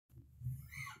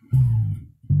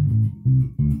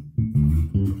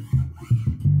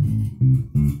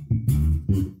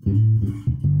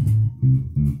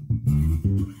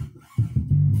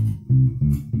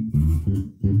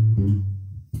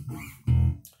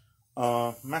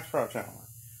Maxproud channel.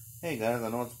 Hey guys, I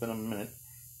know it's been a minute.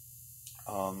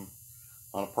 A lot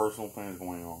of personal things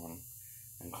going on,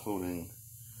 including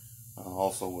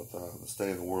also with the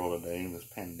state of the world today, this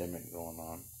pandemic going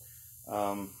on.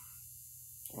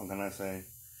 What can I say?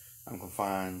 I'm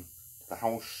confined to the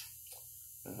house.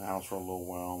 Been in the house for a little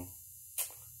while.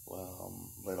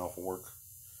 Laid off of work.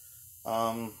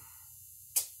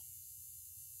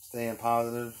 Staying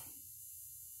positive.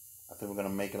 I think we're gonna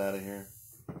make it out of here.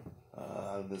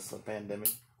 Out of this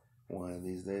pandemic one of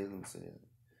these days. Let's see.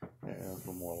 Yeah, there's a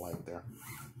little more light there.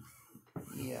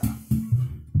 Yeah.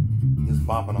 Just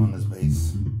bopping on this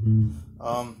bass.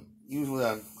 Usually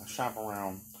I shop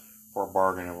around for a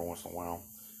bargain every once in a while.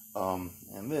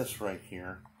 And this right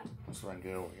here, let's see if I can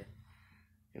get over here.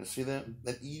 You see that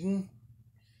Eden?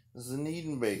 This is an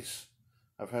Eden bass.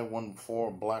 I've had one before,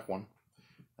 a black one,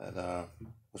 that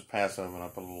was passive, and I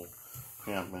put a little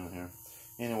preamp in here.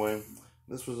 Anyway,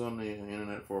 this was on the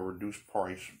internet for a reduced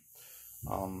price.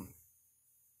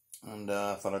 And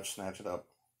I thought I'd snatch it up.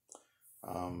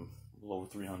 A little over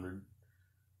 $300.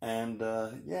 And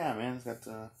yeah, man, it's got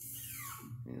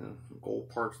gold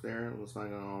parts there. It looks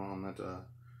like on that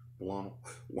blonde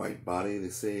white body. They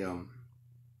say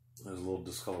there's a little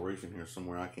discoloration here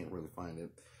somewhere. I can't really find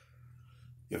it.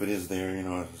 If it is there,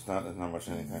 it's not much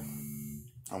anything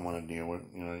I want to deal with.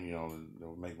 It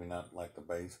would make me not like the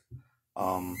bass.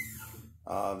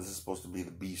 This is supposed to be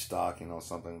the B stock,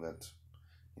 something that,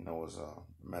 was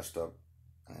messed up,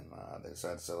 and they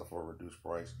decided to sell it for a reduced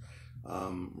price.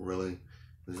 Really,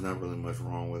 there's not really much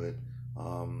wrong with it.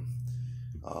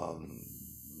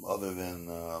 Other than,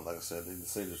 like I said, they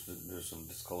say there's some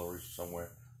discoloration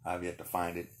somewhere. I've yet to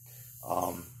find it.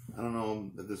 I don't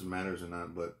know if this matters or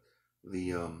not, but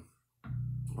the,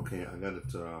 okay, I got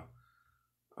it,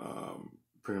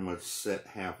 pretty much set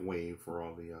halfway for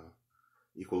all the,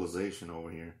 equalization over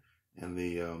here, and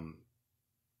the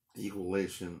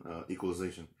equalization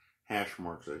hash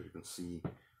marks, as you can see,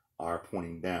 are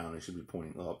pointing down. They should be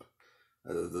pointing up.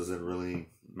 Does it really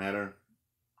matter?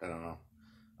 I don't know.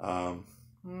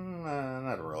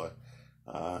 Not really.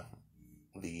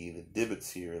 The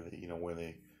divots here, where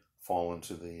they fall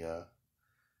into the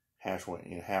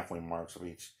halfway marks of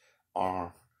each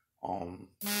are on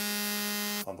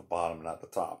the bottom, not the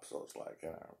top. So it's like,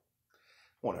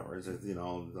 whatever. It's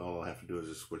all I have to do is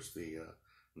just switch the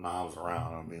knobs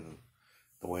around. I mean,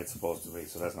 the way it's supposed to be.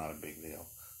 So that's not a big deal.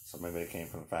 So maybe it came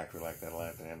from the factory like that,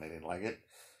 and they didn't like it.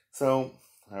 So,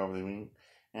 however they mean.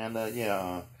 And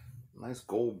yeah, nice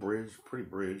gold bridge, pretty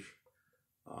bridge.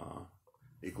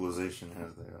 Equalization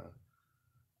has the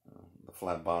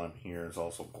flat bottom here is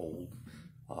also gold.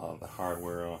 The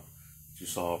hardware that you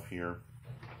saw up here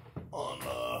on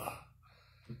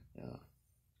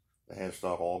the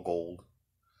headstock, all gold.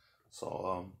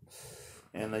 So,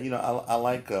 and I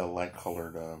like light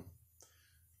colored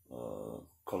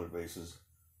colored bases,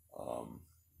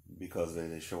 because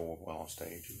they show up well on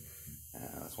stage,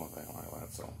 and that's one thing I like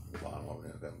that. So the bottom over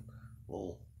there got a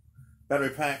little battery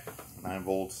pack, 9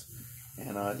 volts,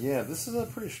 and yeah, this is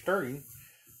pretty sturdy.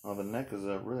 The neck is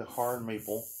a really hard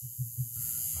maple.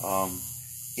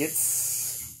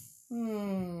 It's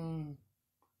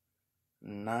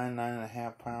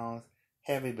 9.5 pounds,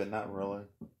 heavy but not really.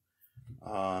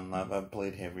 I've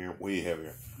played heavier, way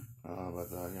heavier, but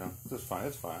it's fine.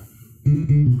 It's fine.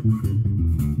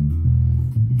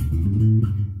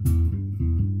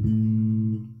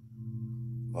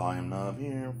 Volume knob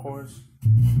here, of course.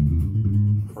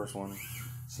 First one.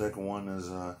 Second one is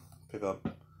pickup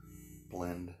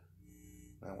blend.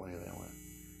 That way.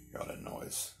 Hear all that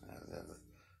noise.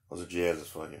 Those are jazzes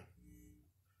for you.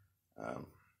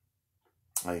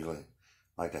 I usually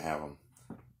like to have them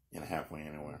in halfway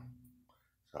anywhere.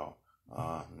 So,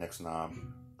 next knob,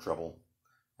 treble,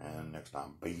 and next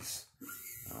knob, bass.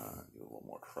 Do a little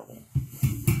more treble.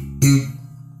 And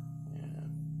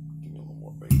give me a little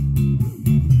more bass.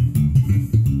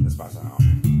 That's my sound.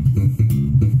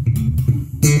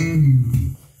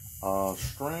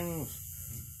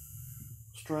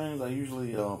 Strings, I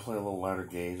usually play a little lighter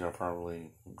gauge. I'll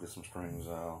probably get some strings,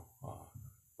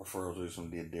 preferably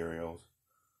some Diodarios.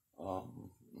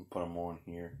 Put them on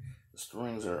here. The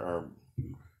strings are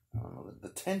I don't know, the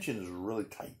tension is really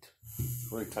tight.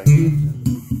 Really tight tension.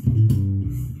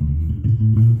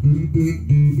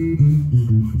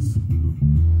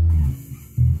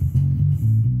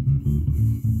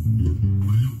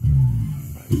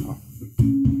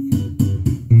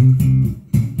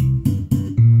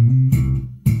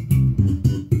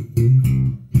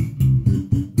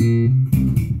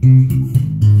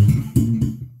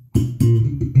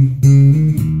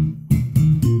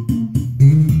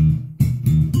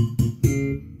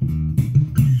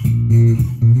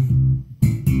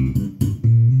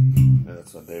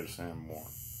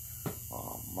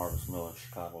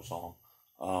 Chicago song.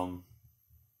 A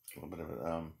little bit of it.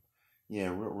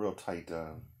 Yeah, real tight.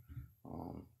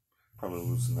 Probably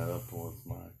loosen that up with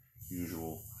my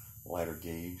usual lighter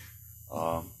gauge.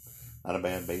 Not a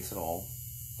bad bass at all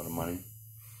for the money.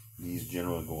 These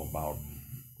generally go about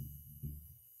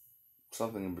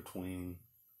something in between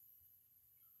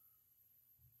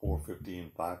 $450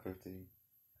 and $550.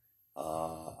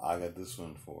 I got this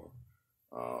one for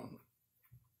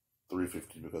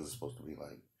 $350 because it's supposed to be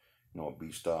like, a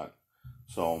B stock.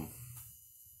 So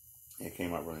it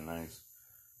came out really nice.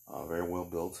 Very well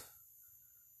built.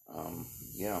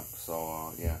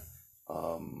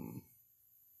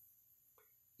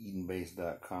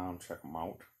 EdenBass.com. Check them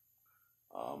out.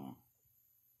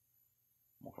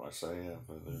 What can I say? If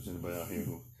there's anybody out here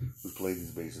who's played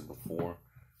these basses before,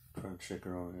 try to check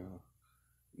her out.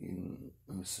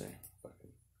 Let me see if I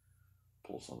can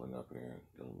pull something up here and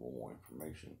get a little more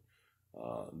information.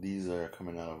 These are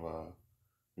coming out of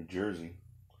New Jersey.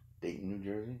 Dayton, New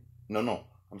Jersey? No,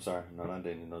 I'm sorry. No, not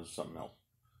Dayton. No, it's something else.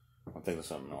 I'm thinking of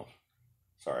something else.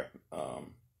 Sorry.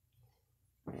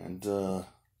 And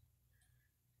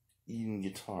Eden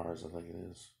Guitars, I think it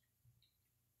is.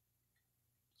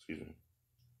 Excuse me.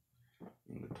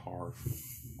 Eden Guitars.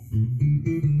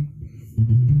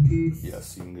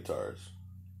 Yes, Eden Guitars.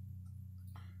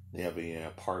 They have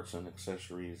a parts and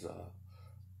accessories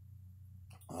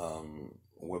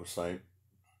website,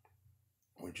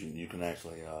 which you can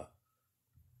actually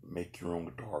make your own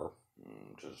guitar,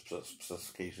 just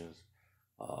specifications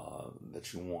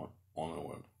that you want on the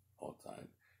website.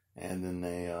 And then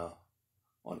they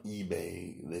on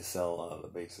eBay they sell the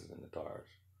basses and guitars.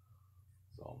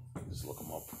 So just look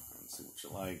them up and see what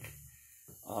you like.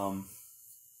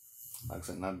 Like I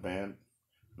said, not bad,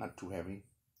 not too heavy.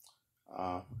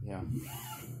 Yeah,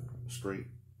 straight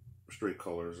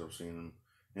colors. I've seen them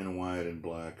in white and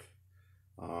black,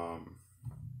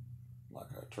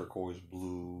 like a turquoise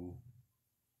blue,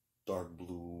 dark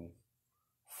blue,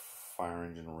 fire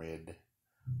engine red.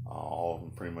 All of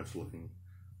them pretty much looking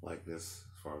like this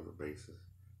as far as the bases.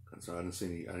 So I didn't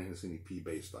see any P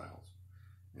bass styles,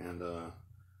 and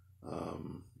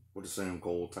with the same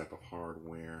gold type of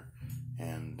hardware,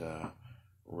 and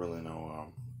really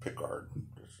no pickguard.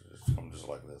 It's come just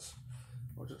like this,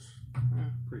 which is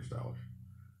pretty stylish.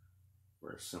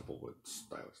 Very simple but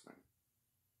stylish thing.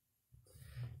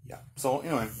 Yeah. So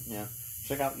anyway, yeah,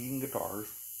 check out Eden Guitars.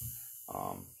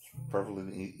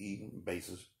 Preferably Eden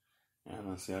basses,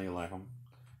 and see how you like them.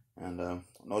 And I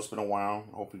know it's been a while.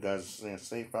 I hope you guys are staying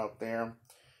safe out there.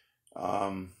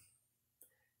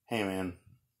 Hey man,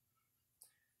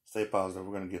 stay positive.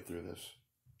 We're gonna get through this.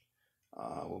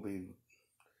 We'll be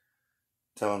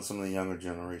telling some of the younger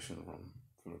generation from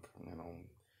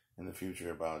in the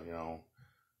future about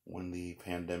when the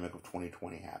pandemic of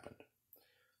 2020 happened.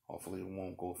 Hopefully, we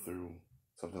won't go through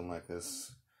something like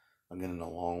this again in a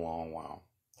long, long while.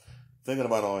 Thinking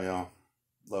about all y'all.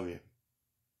 Love you.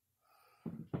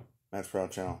 Max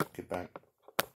Proud channel. Get back.